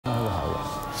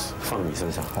放你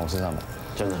身上，放我身上吧，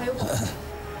真的。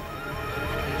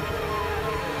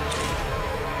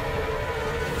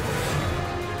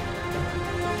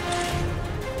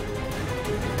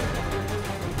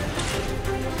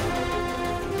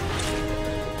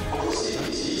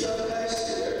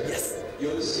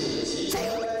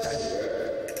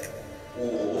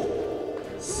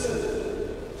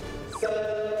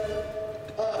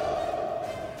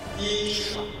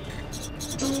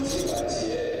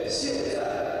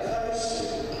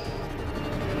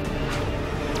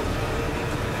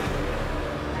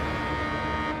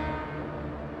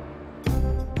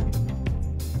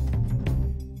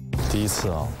第一次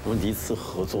啊，我们第一次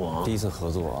合作啊，第一次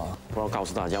合作啊，不要告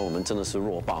诉大家，我们真的是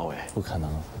弱爆哎，不可能，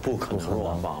不可能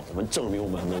弱爆，我们证明我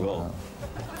们能够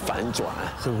反转。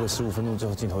会不会15分钟之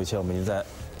后镜头一切，我们已经在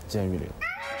监狱里了？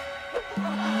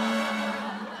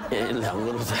两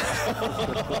个都在。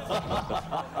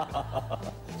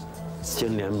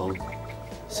先联盟，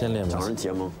先联盟，找人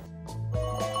结盟。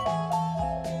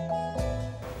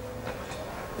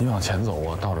你往前走，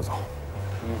我倒着走。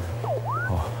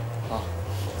哦。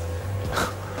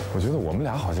 我觉得我们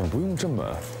俩好像不用这么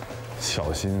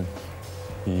小心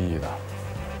翼翼的。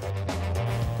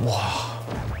哇！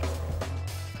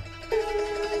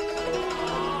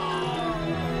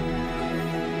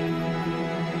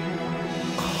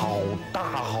好大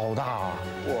好大啊！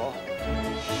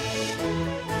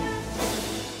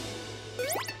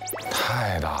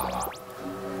太大了。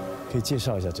可以介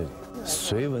绍一下这里，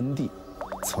隋文帝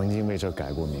曾经为这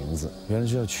改过名字，原来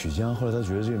是叫曲江，后来他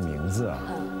觉得这个名字啊。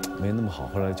 没那么好，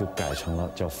后来就改成了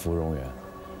叫芙蓉园。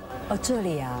哦，这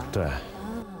里啊。对。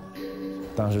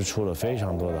当时出了非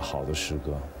常多的好的诗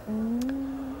歌，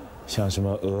像什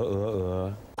么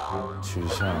鹅，曲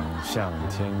项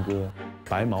天歌，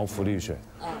白毛浮绿水，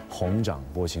红掌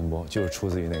拨清波，就是出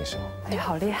自于那首。哎，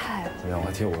好厉害！怎么样？我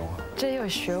还挺有文化。真有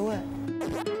学问。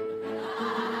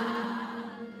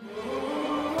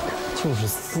就是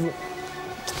撕。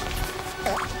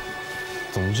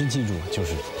总之记住，就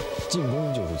是。 进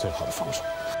攻就是最好的防守。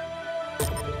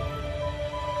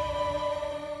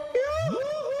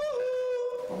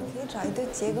我们可以找一对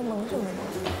结个盟什么的。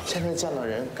现在见到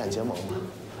人敢结盟吗？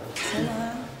结盟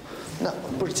啊？那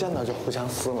不是见到就互相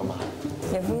撕了吗？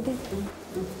也不一定。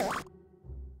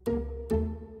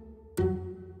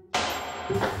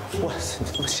哇塞！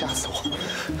你他妈吓死我！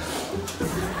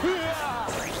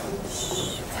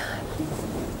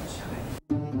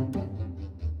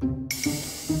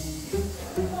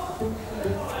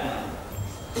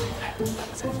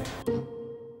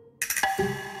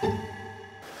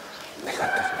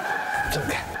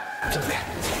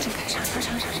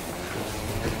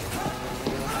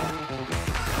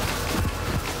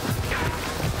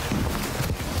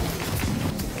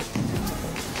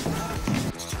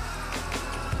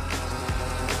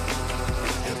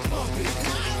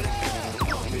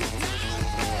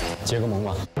结个盟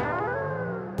吧，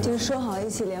就说好一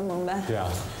起联盟呗。对啊。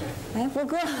来，博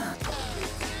哥。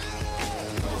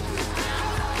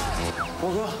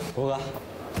博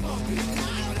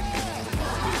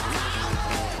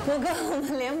哥，我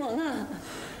们联盟啊！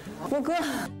博哥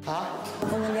啊，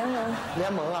我们联盟。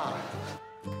联盟啊！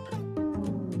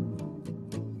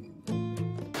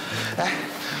哎，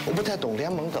我不太懂联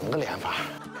盟怎么个联法。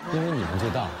因为你们最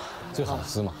大，最好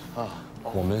撕嘛。啊。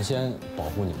我们先保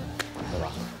护你们，对吧？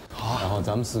 好，然后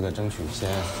咱们4个争取先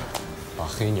把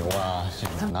黑牛啊这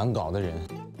种难搞的人，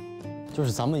就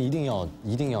是咱们一定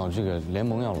要这个联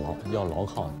盟要牢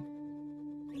靠。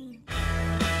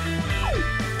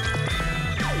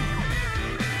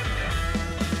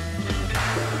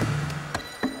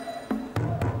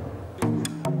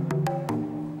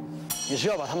你是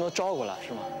要把他们都招过来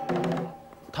是吗？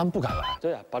他们不敢来。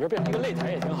对啊，把这变成一个擂台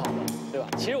也挺好的，对吧？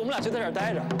其实我们俩就在这儿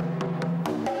待着。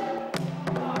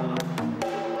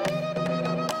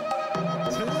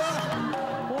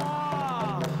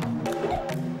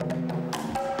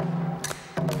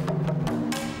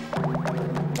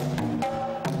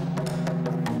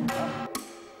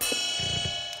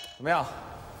 怎么样？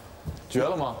绝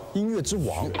了吗？音乐之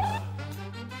王，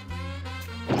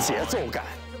节奏感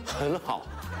很好。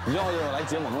你要来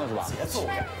结盟了是吧？节奏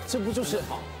感，这不就是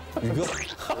宇哥？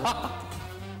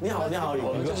你好，宇哥。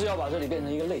我们就是要把这里变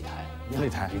成一个擂台。擂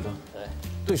台，宇哥，对，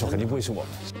对手肯定不会是我们。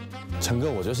陈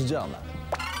哥，我觉得是这样的，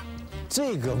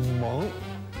这个盟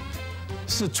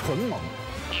是纯盟，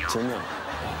真的。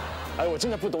哎，我真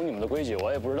的不懂你们的规矩，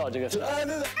我也不知道这个是。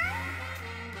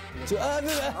 对，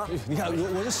你看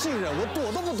我是信任，我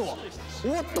躲都不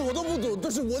躲，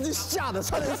但是我就吓得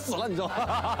差点死了，你知道吗？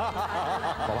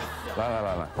好吧，来，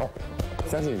好，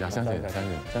相信一下，相信一下，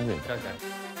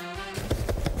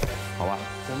好吧，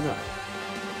真的。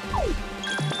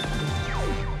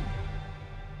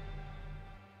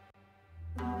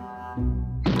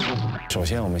首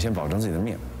先我们先保证自己的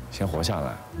命，先活下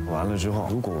来。完了之后，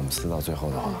如果我们撕到最后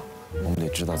的话，我们得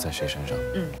知道在谁身上。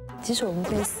即使我们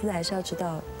被撕，还是要知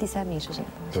道第3名是什么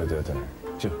东西。对，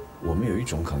就我们有一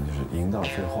种可能就是赢到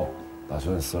最后，把所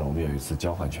有人撕了，我们有一次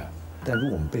交换权。但如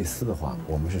果我们被撕的话，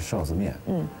我们是哨子面。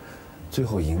最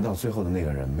后赢到最后的那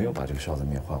个人没有把这个哨子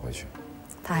面换回去，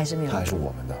他还是没有。他还是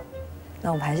我们的。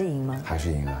那我们还是赢吗？还是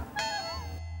赢啊。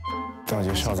但我觉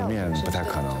得哨子面不太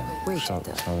可能。我也觉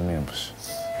得。哨子面不是。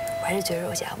我还是觉得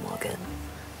肉夹馍跟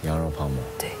羊肉泡馍。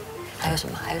对。还有什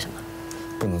么？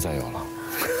不能再有了。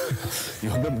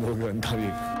有那么多个人到底，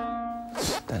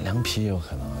但凉皮也有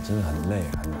可能啊，真的很累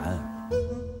很难。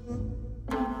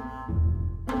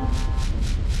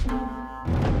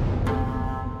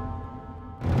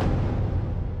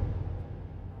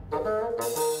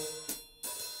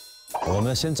我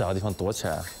们先找个地方躲起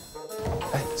来。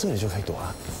哎，这里就可以躲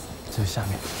啊，这下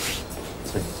面。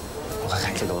这里，我看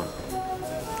看这个吗？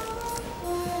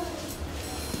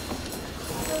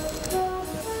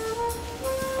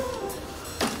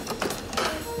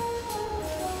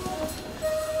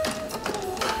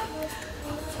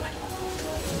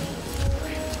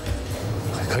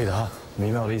可以的哈，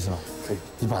明白我的意思吗？可以。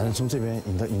你把人从这边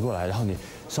引过来，然后你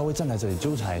稍微站在这里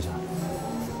纠缠一下。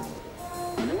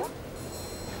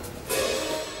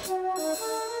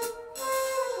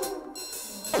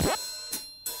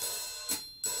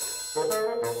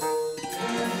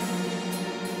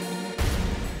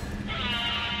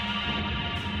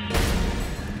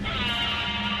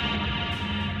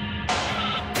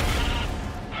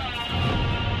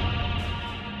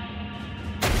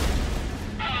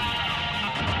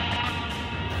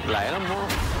来了吗？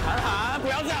韩，不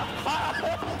要这样！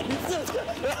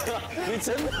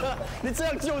你这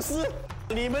样就是，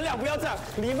你们俩不要这样，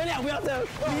你们俩不要这样，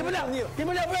你们俩不要，你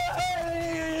们俩不要，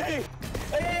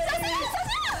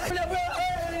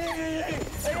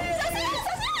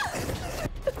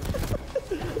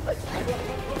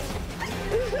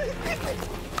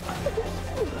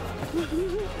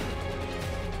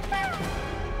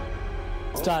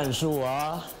战术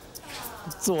啊，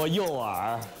做诱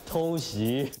饵，偷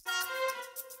袭。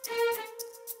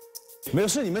没有，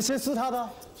是你们先撕他的，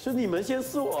是你们先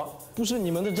撕我，不是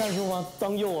你们的战术吗？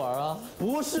当诱饵啊？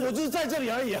不是，我就是在这里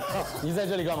而已啊。你在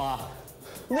这里干嘛？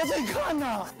我在看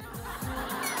呢。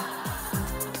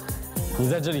你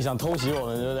在这里想偷袭我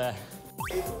们，对不对？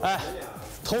哎，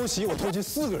偷袭我偷袭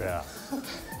4个人啊。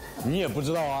你也不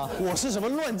知道啊？我是什么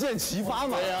乱箭齐发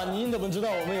嘛？对呀，你怎么知道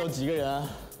我们有几个人？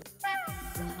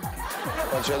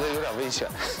我觉得有点危险，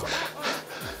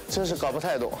真是搞不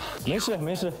太懂。没事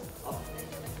没事，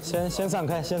先散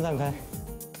开，先散开。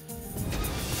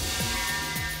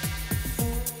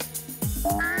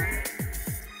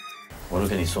我都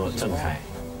跟你说，郑恺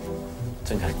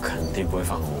肯定不会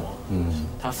放过我。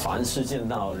他凡是见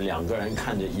到2个人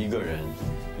看着1个人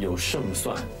有胜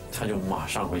算，他就马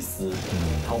上会撕，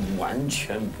他完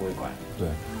全不会管。对，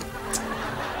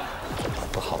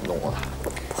不好弄啊，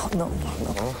不好弄，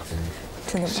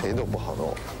真的不好谁都不好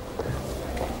弄，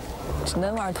只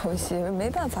能玩偷袭，没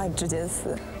办法直接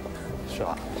撕。是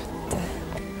吧？对，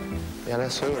原来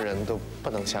所有人都不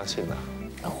能相信呢。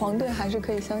黄队还是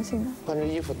可以相信的。换着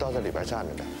衣服到这里边站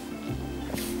着呗。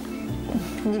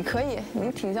你可以，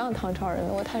你挺像唐朝人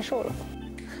的，我太瘦了。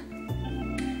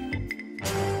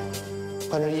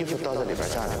换着衣服到这里边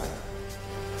站着呗。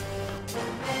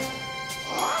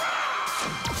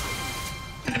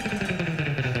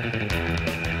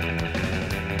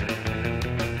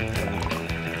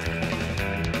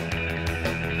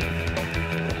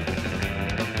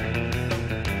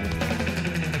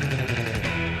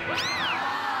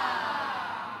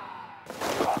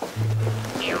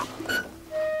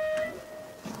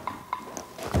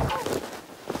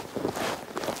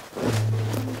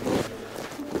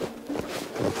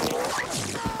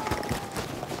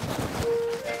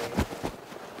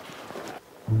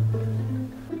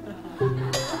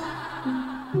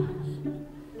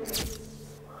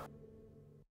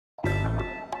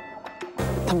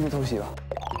他们是偷袭吧？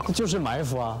这就是埋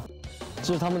伏啊，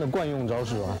这是他们的惯用招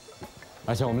式啊。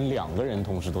而且我们2个人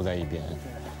同时都在一边，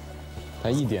他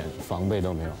一点防备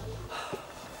都没有。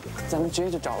咱们直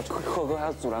接就找贺哥还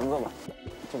有祖蓝哥吧，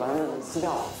就把他们撕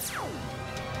掉了。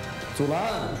祖蓝，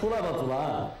出来吧，祖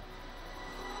蓝。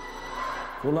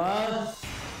祖蓝，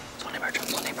从那边转，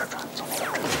从那边转，从那边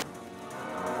转。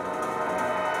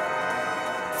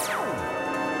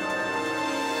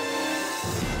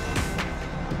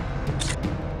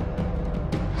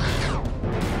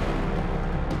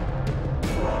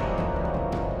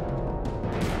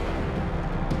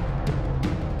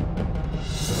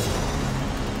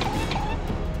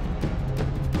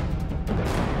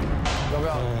要不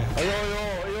要？哎呦呦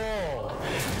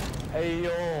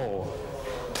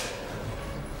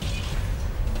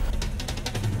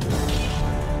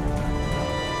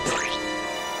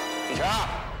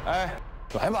哎，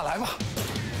来吧来吧。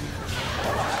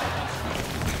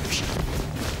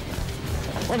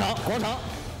广场，广场，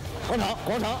广场，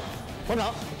广场，广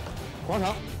场，广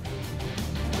场。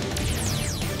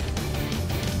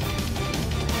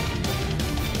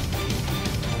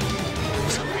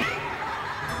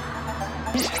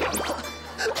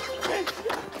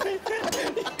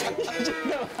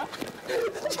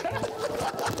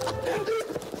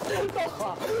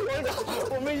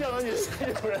我没想到你是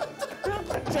这种人，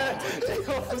这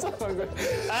个不算犯规。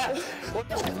哎，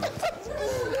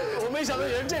我没想到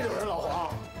你是这种人，老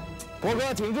黄。博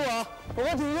哥挺住啊，博哥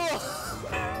挺住。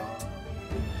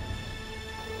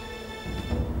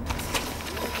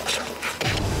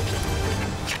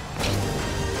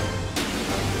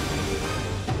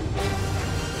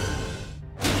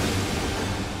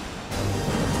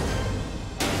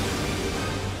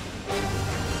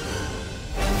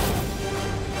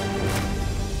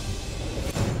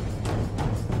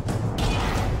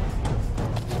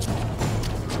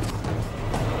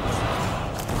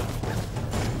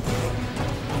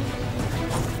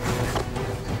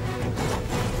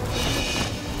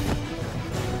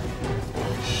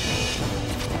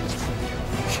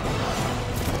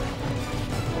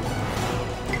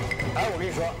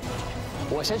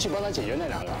我先去帮他解决那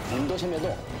两个，你们都先别动。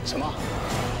什么？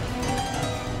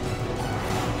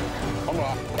黄渤，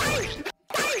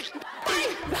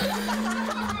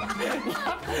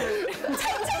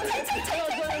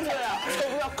要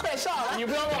不要快上来？你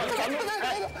不要忘了，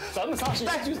咱们仨是一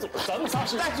剧组，咱们仨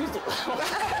是一剧组，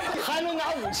还能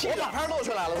拿武器。我把牌露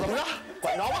出来了，怎么着？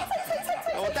管着吗？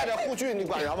我带点护具，你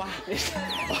管着吗？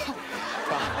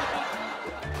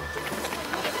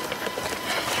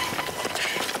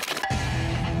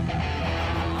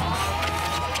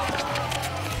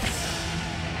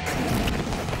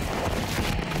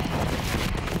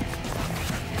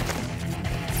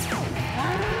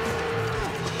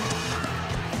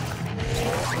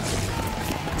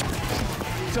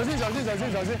小心，小心，小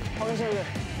心，小心！旁边是。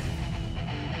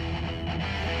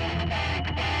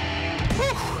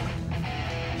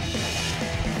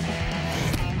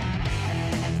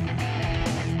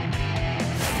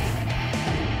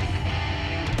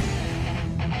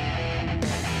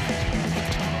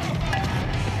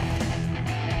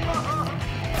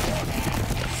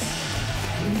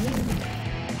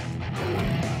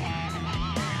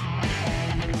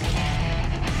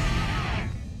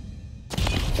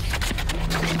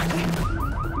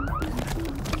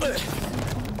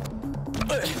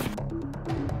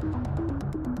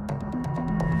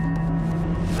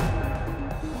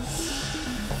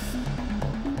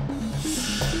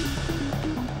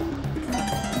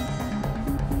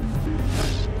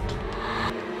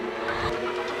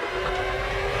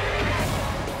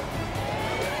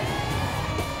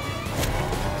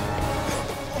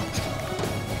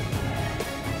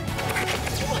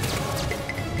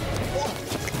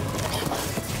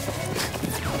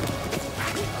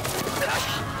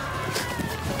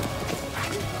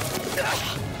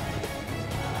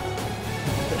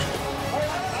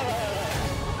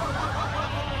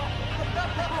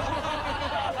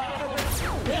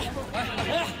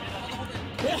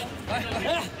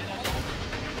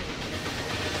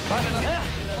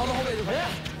放到后背就可以。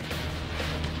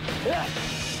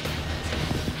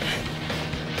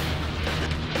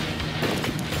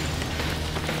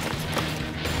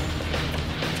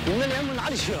你们的联盟哪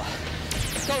里去了？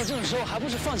到了这种时候，还不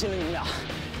是放弃了你们俩？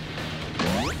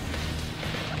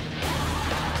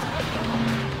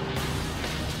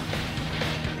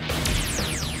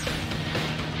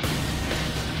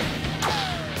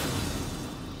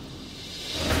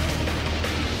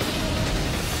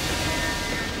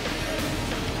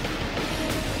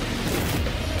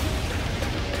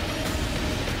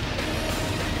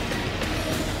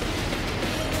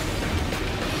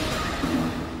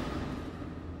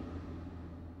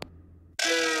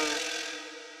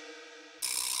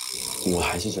我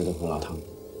还是觉得胡辣汤，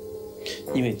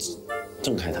因为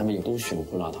郑恺他们也都选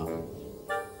胡辣汤，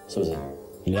是不是？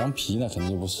凉皮那肯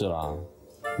定不是啦，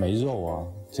没肉啊。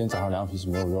今天早上凉皮是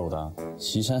没有肉的。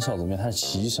岐山臊子面它是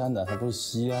岐山的，它不是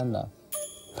西安的，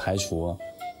排除。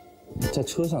在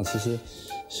车上其实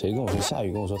谁跟我说？夏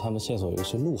雨跟我说他们线索有个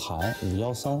是鹿晗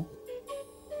513。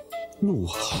鹿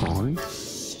晗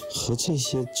和这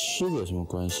些吃的有什么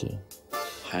关系？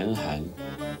韩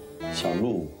小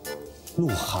鹿。鹿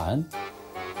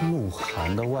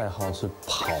晗的外号是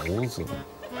狍子、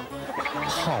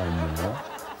泡馍、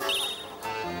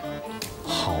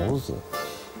狍子、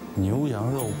牛羊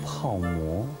肉泡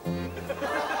馍。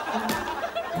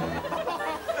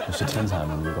我是天才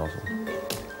吗？你就告诉我。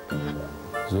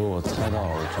如果我猜到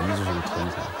了，我肯定就是个天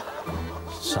才。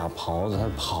傻狍子，它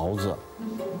是狍子，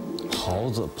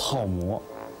狍子泡馍，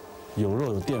有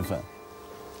肉有淀粉。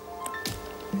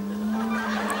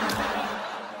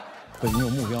不，你有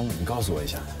目标吗？你告诉我一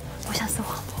下。我想撕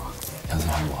黄渤。想撕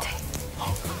黄渤？对。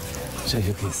好，这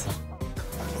就可以撕。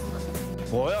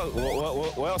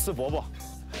我要撕伯伯。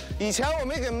以前我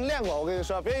没给你们练过，我跟你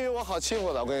说，别以为我好欺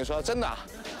负的，我跟你说，真的。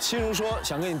心如说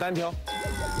想跟你单挑。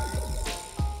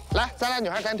来，咱俩女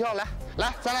孩单挑，来，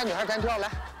咱俩女孩单挑，来，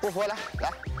不服来，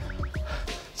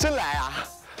真来啊！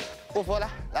不服来，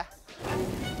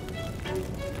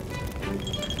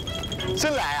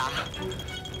真来啊！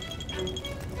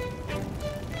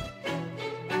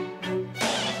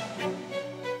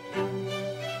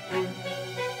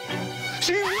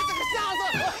心如这个瞎子，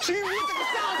心如这个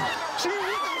瞎子，心如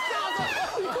这个瞎子。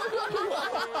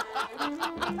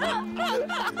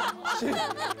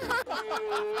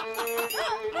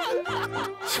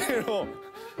心如，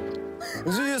你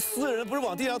这些撕人不是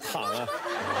往地上躺啊？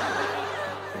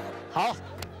好，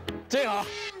真好，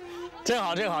真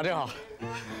好，真好，真好。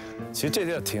其实这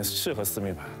地儿挺适合撕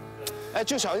名牌。哎，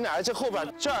就小心点，这后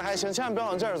边这儿还行，千万别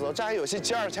往这儿走，这还有些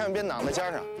尖儿，千万别挡在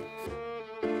尖上。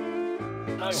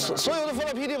所有的辅导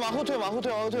PD 往后退，往后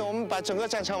退，往后退，我们把整个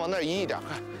战场往那儿移一点，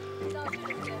快，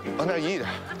往那儿移一点。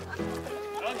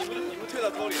然后你们退到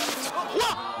沟里。哇！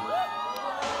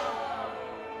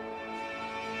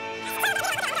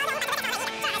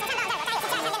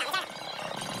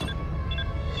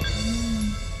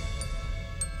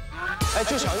哎，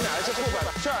就小心点，这后边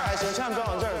这儿还行，千万别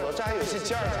往这儿走，这还有些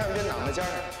尖儿，千万别挡在尖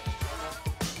上。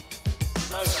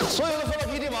所有的辅导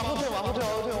PD 往后退，往后退，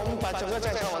往后退，我们把整个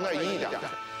战场往那儿移一点，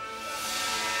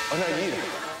往那儿移一点。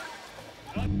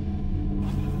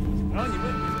然后你们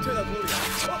退到沟里。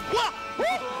哇！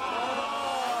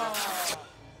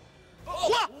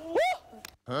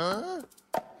嗯。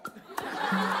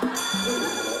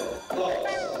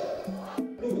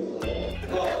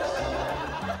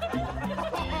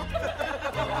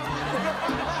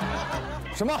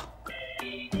什么？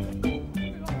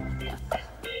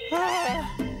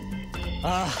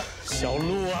啊，小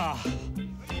鹿啊，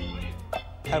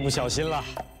太不小心了。